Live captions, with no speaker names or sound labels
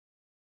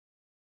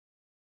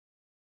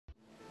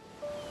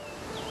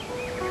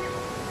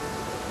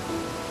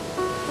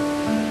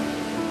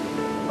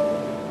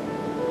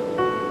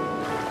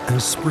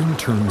As spring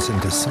turns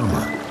into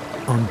summer,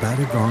 on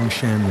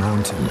Badagongshan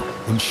Mountain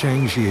in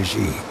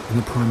Zhangjiajie, in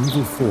the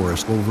primeval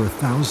forest over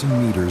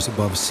 1,000 meters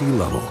above sea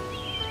level,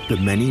 the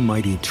many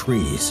mighty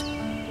trees,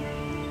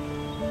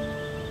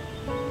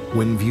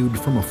 when viewed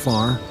from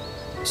afar,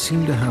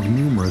 seem to have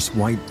numerous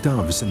white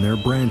doves in their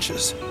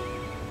branches.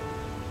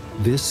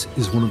 This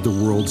is one of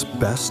the world's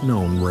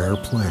best-known rare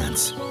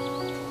plants,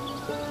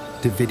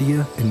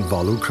 Davidia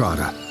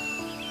involucrata,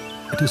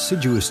 a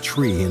deciduous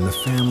tree in the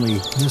family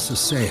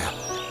Nysaceae.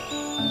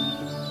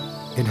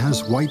 It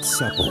has white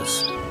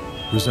sepals,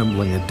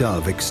 resembling a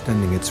dove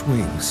extending its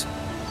wings.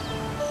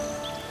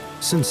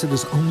 Since it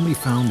is only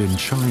found in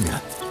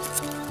China,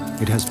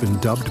 it has been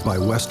dubbed by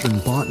Western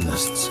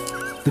botanists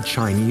the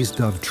Chinese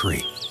dove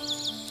tree.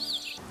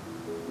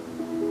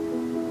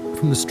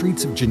 From the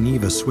streets of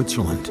Geneva,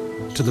 Switzerland,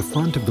 to the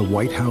front of the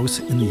White House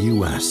in the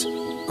US,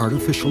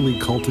 artificially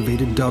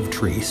cultivated dove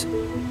trees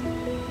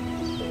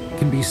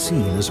can be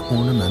seen as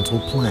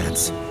ornamental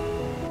plants.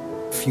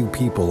 Few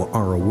people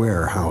are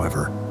aware,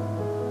 however,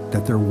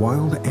 that their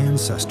wild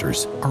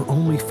ancestors are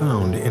only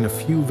found in a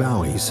few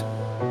valleys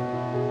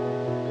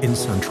in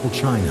central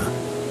China.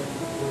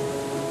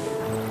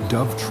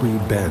 Dove Tree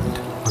Bend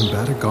on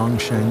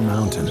Badagongshan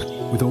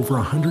Mountain, with over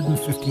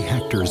 150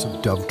 hectares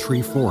of dove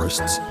tree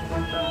forests,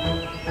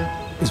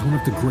 is one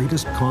of the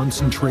greatest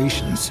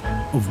concentrations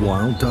of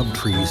wild dove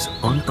trees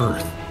on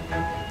Earth.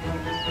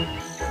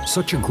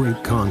 Such a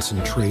great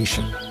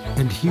concentration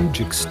and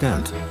huge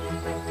extent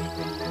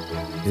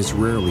is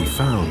rarely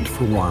found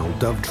for wild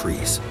dove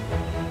trees.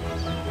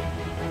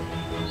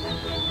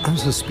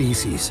 As a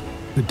species,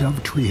 the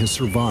dove tree has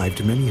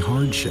survived many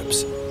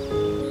hardships.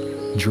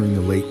 During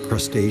the late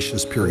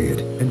Cretaceous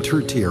period and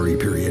Tertiary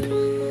period,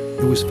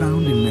 it was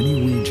found in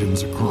many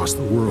regions across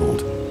the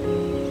world.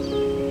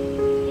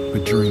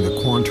 But during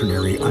the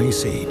Quaternary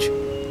Ice Age,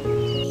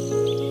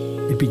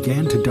 it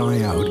began to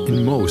die out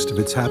in most of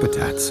its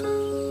habitats.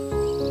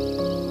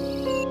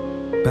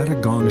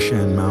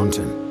 Badagongshan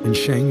Mountain in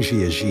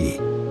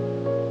Zhangjiajie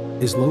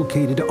is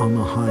located on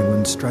the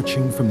highland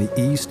stretching from the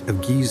east of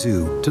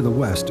Guizhou to the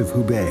west of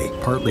Hubei.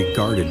 Partly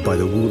guarded by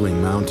the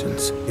Wuling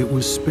Mountains, it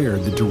was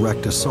spared the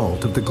direct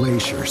assault of the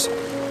glaciers.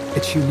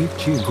 Its unique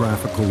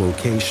geographical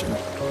location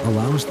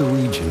allows the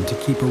region to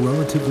keep a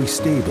relatively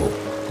stable,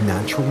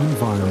 natural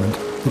environment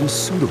that is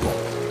suitable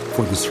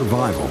for the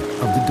survival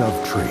of the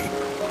dove tree.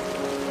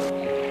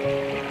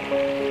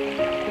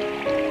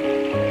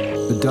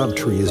 The dove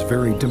tree is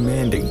very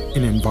demanding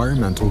in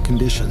environmental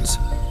conditions.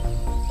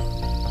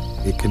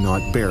 It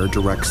cannot bear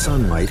direct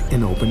sunlight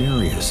in open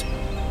areas.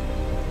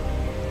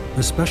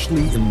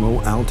 Especially in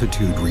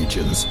low-altitude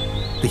regions,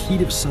 the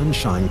heat of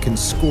sunshine can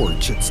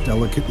scorch its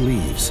delicate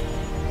leaves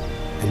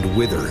and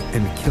wither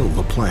and kill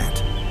the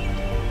plant.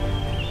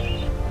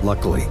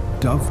 Luckily,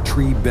 Dove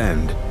Tree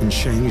Bend in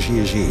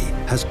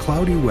Zhangjiajie has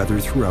cloudy weather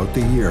throughout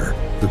the year.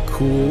 The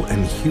cool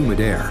and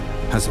humid air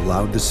has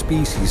allowed the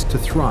species to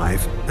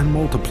thrive and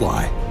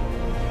multiply.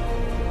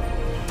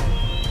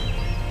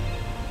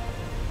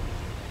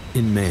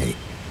 In May,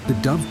 the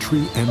dove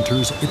tree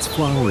enters its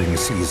flowering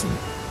season.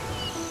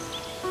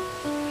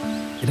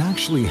 It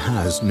actually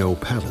has no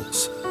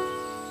petals.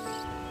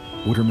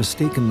 What are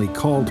mistakenly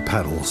called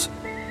petals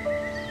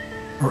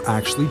are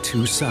actually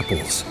two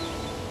sepals.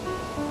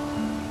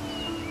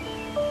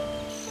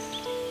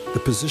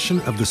 The position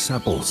of the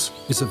sepals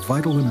is of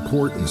vital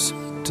importance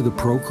to the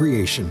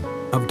procreation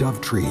of dove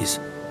trees.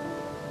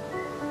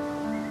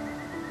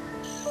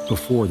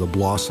 Before the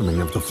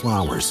blossoming of the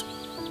flowers,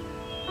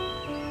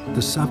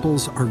 the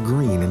sepals are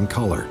green in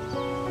color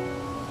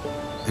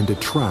and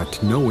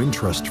attract no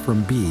interest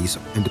from bees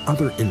and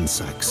other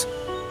insects.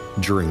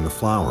 During the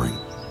flowering,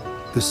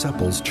 the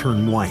sepals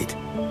turn white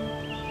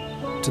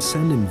to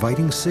send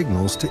inviting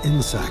signals to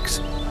insects.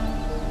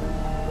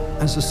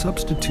 As a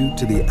substitute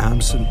to the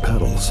absent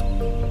petals,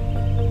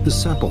 the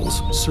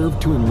sepals serve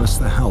to enlist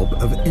the help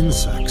of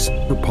insects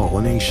for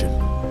pollination.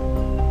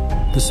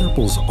 The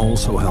sepals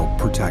also help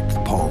protect the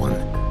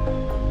pollen.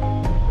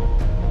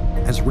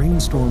 As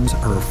rainstorms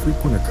are a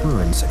frequent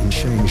occurrence in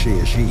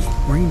Zhangjiajie,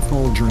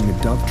 rainfall during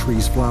the dove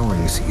tree's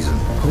flowering season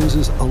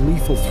poses a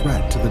lethal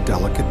threat to the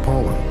delicate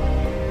pollen.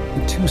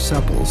 The two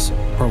sepals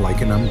are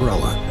like an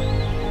umbrella,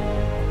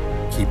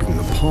 keeping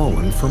the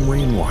pollen from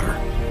rainwater.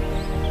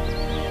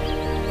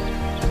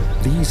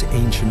 These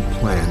ancient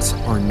plants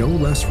are no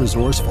less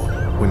resourceful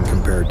when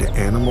compared to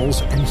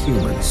animals and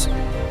humans.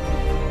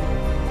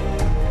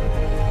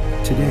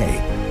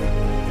 Today,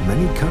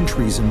 many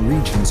countries and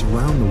regions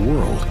around the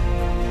world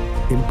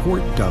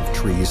import dove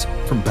trees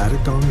from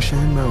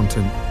Badagongshan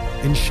Mountain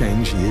in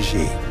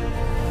Zhangjiajie.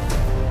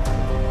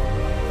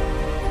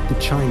 The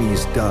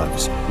Chinese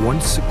doves,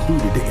 once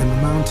secluded in the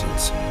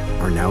mountains,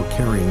 are now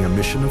carrying a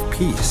mission of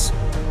peace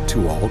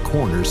to all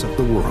corners of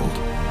the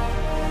world.